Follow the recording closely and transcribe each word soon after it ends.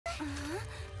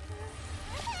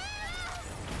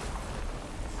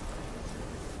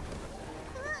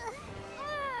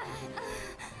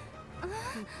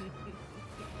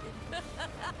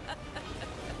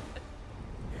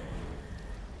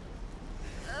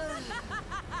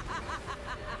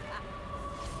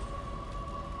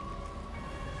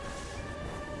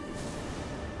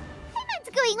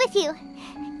going with you.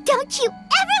 Don't you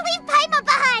ever leave Paimon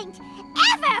behind!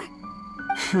 Ever!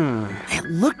 It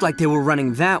looked like they were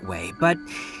running that way, but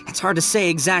it's hard to say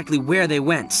exactly where they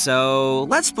went, so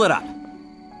let's split up.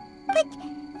 But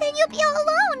then you'll be all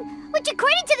alone, which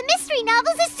according to the mystery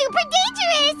novels is super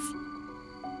dangerous!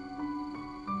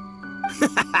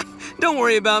 Don't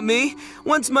worry about me.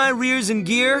 Once my rear's in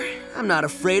gear, I'm not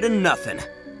afraid of nothing.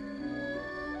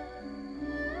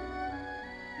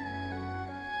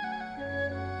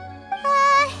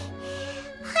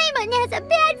 Paimon has a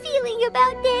bad feeling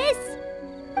about this.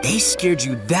 They scared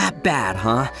you that bad,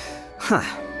 huh?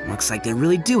 Looks like they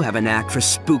really do have a knack for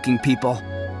spooking people.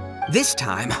 This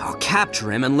time, I'll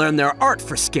capture him and learn their art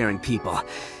for scaring people.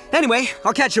 Anyway,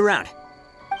 I'll catch you around.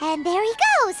 And there he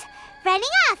goes, running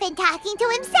off and talking to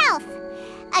himself.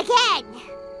 Again.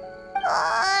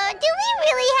 Do we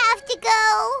really have to go?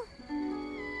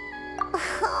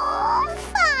 Oh,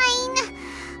 fine.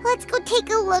 Let's go take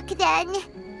a look then.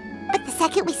 But the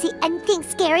second we see anything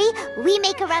scary, we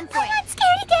make a run for it. I'm not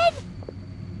scared again!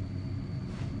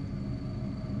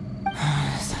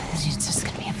 It's just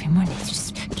gonna be a few more days.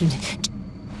 Just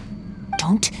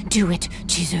don't do it,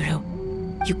 Chizuru.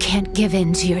 You can't give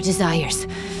in to your desires.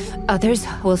 Others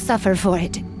will suffer for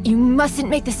it. You mustn't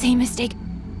make the same mistake.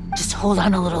 Just hold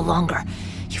on a little longer.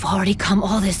 You've already come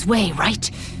all this way, right?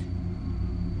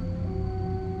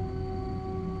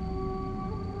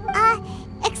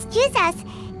 Excuse us.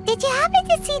 Did you happen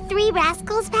to see 3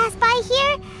 rascals pass by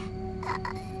here?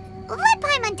 Let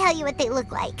Paimon tell you what they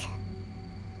look like.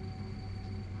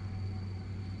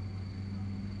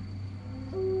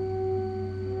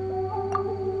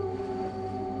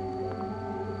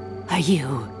 Are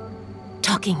you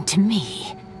talking to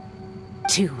me?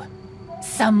 To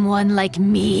someone like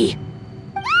me?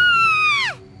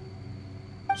 Ah!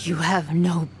 You have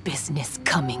no business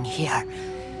coming here.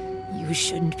 You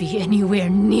shouldn't be anywhere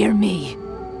near me.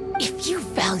 If you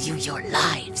value your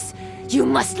lives, you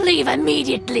must leave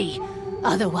immediately.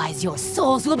 Otherwise, your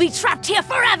souls will be trapped here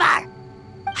forever.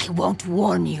 I won't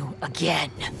warn you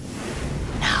again.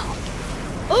 Now,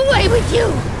 away with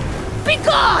you! Be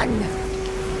gone!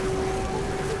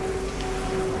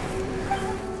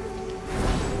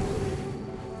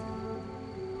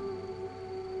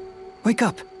 Wake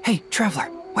up! Hey,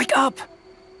 Traveler, wake up!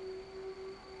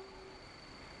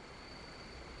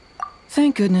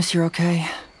 Thank goodness you're okay.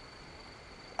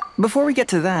 Before we get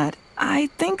to that, I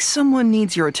think someone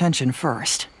needs your attention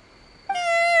first.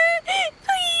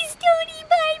 Please don't eat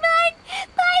Paimon!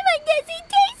 Paimon doesn't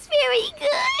taste very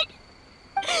good!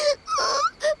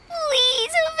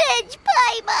 Please avenge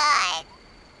Paimon!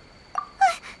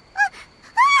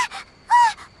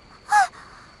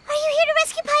 Are you here to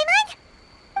rescue Paimon?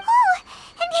 Oh,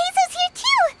 and Hazel's here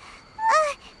too!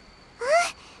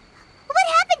 What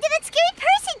happened to that scary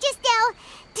person just now?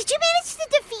 Did you manage to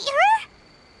defeat her?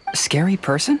 A scary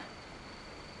person?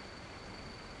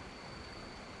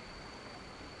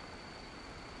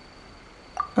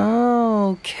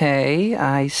 Okay,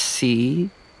 I see.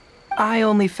 I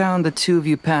only found the 2 of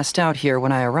you passed out here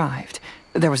when I arrived.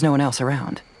 There was no one else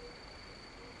around.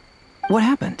 What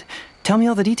happened? Tell me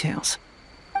all the details.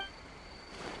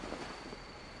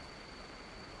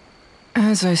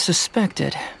 As I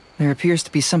suspected, there appears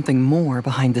to be something more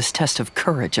behind this Test of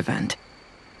Courage event.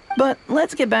 But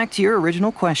let's get back to your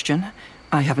original question.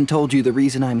 I haven't told you the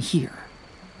reason I'm here.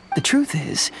 The truth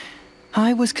is,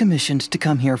 I was commissioned to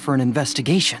come here for an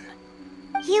investigation.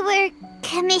 You were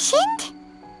commissioned?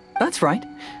 That's right.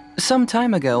 Some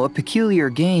time ago, a peculiar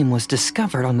game was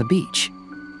discovered on the beach.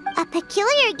 A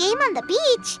peculiar game on the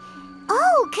beach?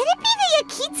 Oh, could it be the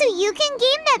Akitsu Yugen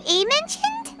game that A mentioned?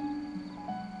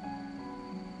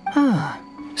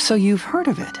 So you've heard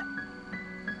of it.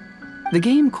 The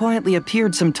game quietly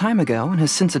appeared some time ago and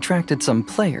has since attracted some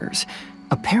players.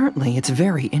 Apparently, it's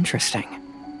very interesting.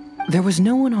 There was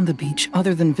no one on the beach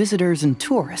other than visitors and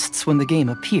tourists when the game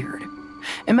appeared.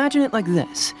 Imagine it like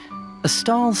this. A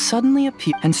stall suddenly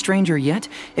appeared, and stranger yet,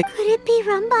 Could it be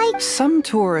run by... Some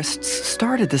tourists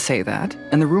started to say that,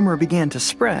 and the rumor began to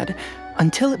spread,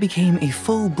 until it became a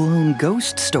full-blown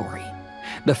ghost story.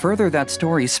 The further that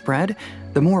story spread,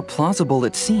 the more plausible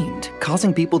it seemed,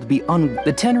 causing people to be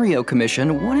The Tenryou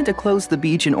Commission wanted to close the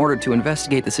beach in order to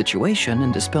investigate the situation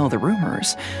and dispel the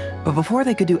rumors. But before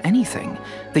they could do anything,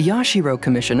 the Yashiro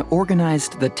Commission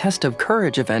organized the Test of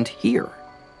Courage event here.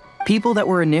 People that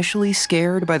were initially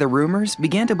scared by the rumors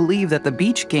began to believe that the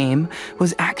beach game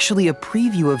was actually a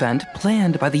preview event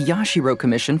planned by the Yashiro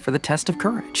Commission for the Test of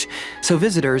Courage, so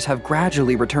visitors have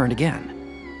gradually returned again.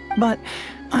 But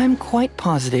I'm quite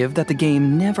positive that the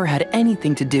game never had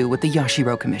anything to do with the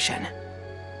Yashiro Commission.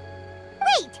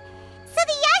 Wait, so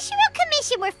the Yashiro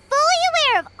Commission were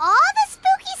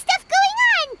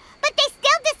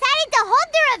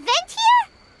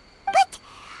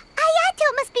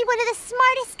of the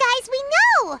smartest guys we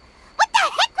know. What the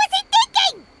heck was he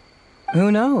thinking?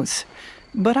 Who knows?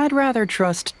 But I'd rather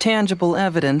trust tangible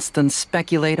evidence than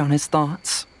speculate on his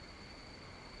thoughts.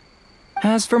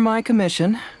 As for my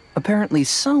commission, apparently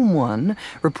someone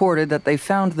reported that they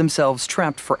found themselves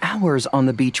trapped for hours on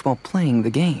the beach while playing the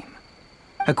game.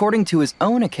 According to his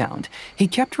own account, he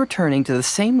kept returning to the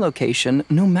same location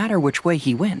no matter which way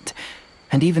he went,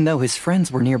 and even though his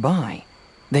friends were nearby,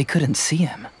 they couldn't see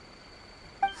him.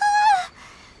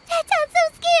 That sounds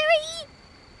so scary.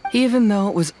 Even though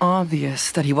it was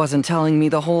obvious that he wasn't telling me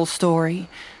the whole story,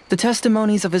 the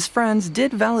testimonies of his friends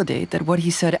did validate that what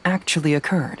he said actually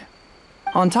occurred.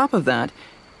 On top of that,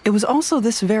 it was also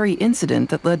this very incident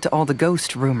that led to all the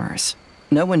ghost rumors.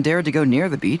 No one dared to go near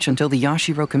the beach until the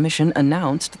Yashiro Commission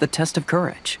announced the test of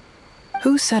courage.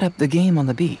 Who set up the game on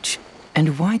the beach?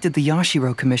 And why did the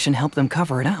Yashiro Commission help them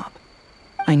cover it up?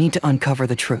 I need to uncover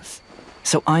the truth,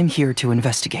 so I'm here to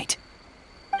investigate.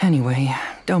 Anyway,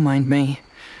 don't mind me.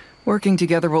 Working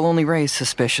together will only raise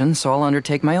suspicion, so I'll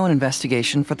undertake my own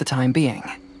investigation for the time being.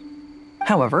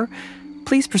 However,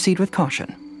 please proceed with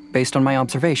caution. Based on my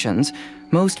observations,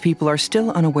 most people are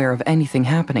still unaware of anything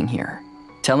happening here.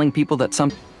 Telling people that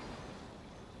some...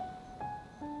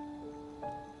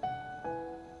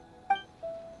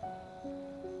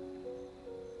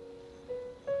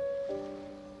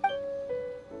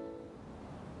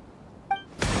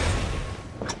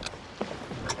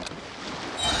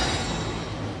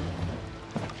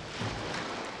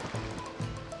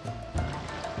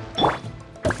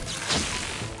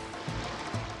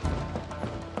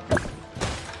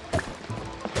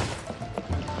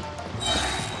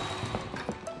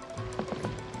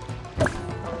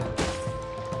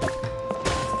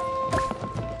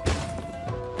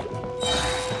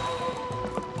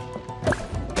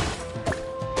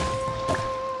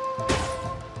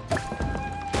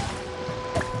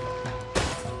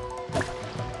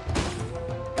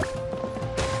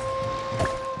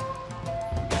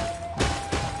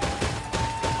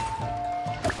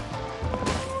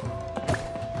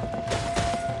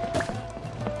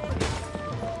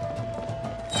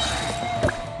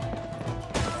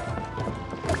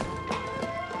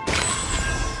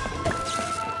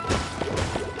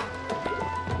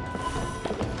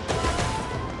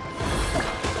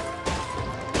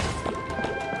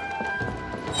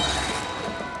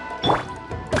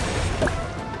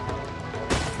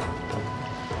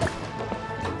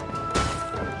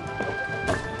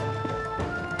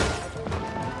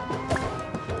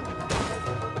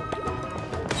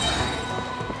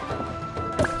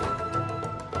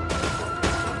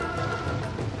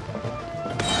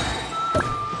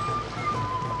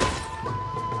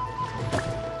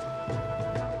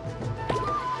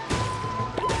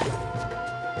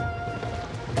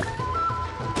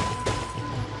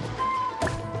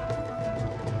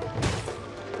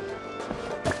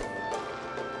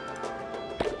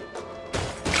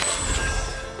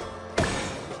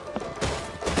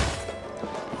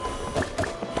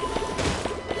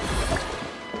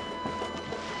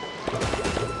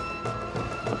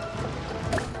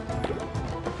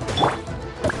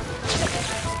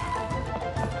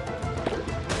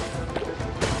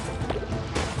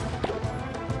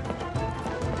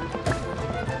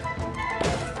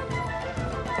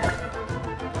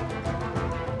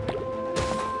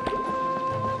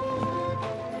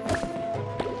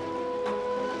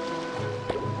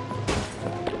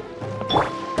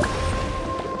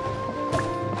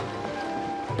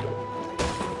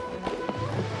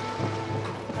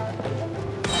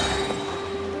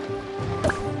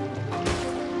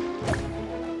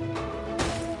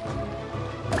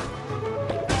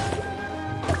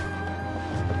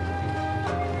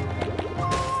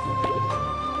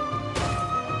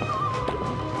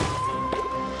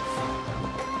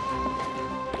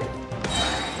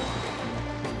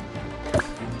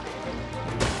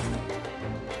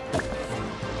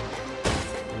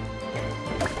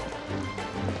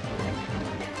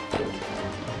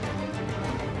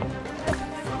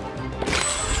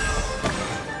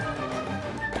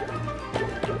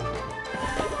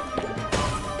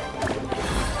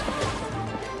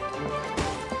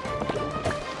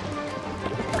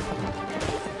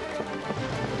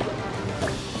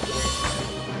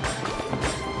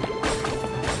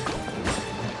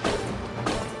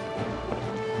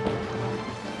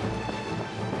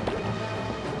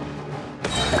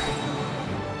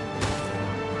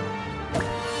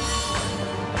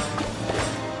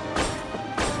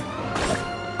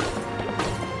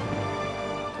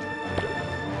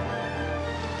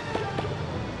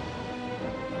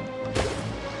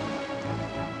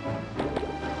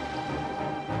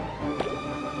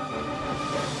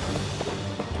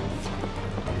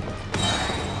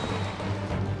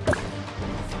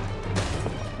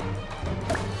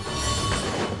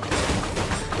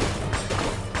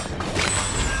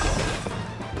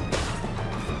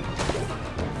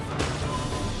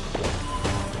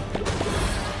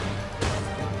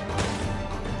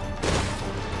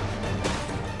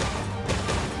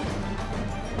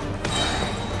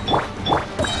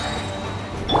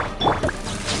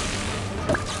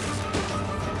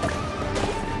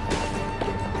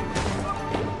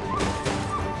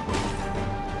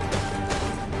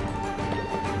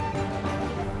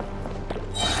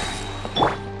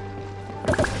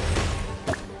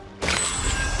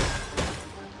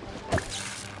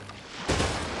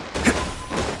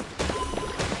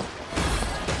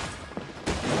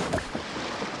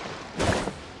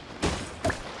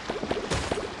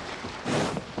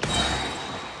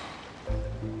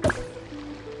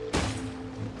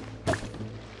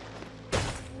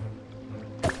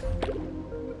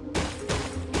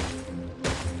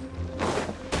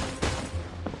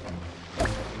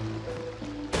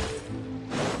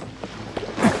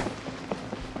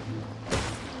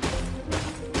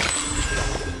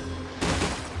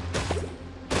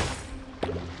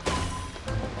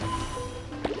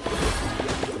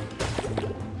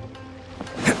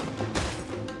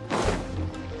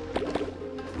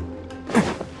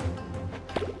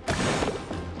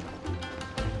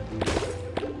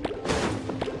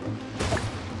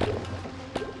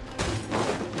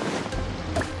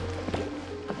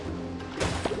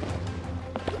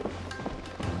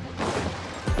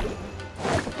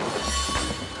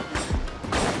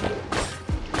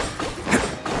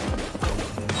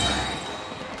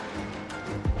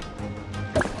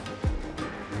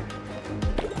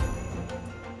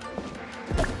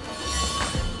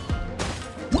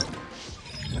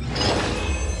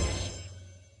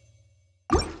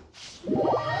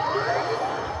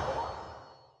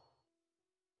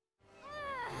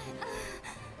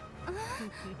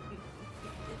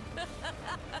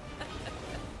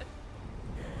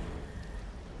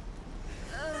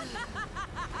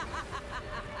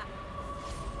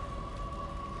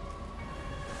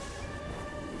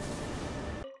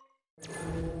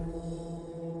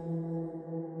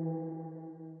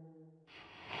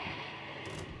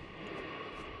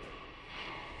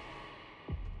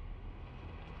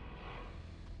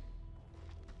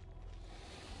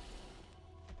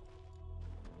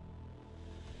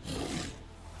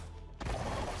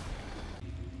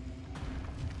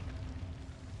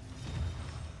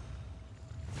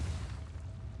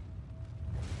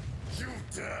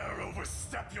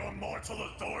 overstep your mortal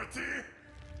authority?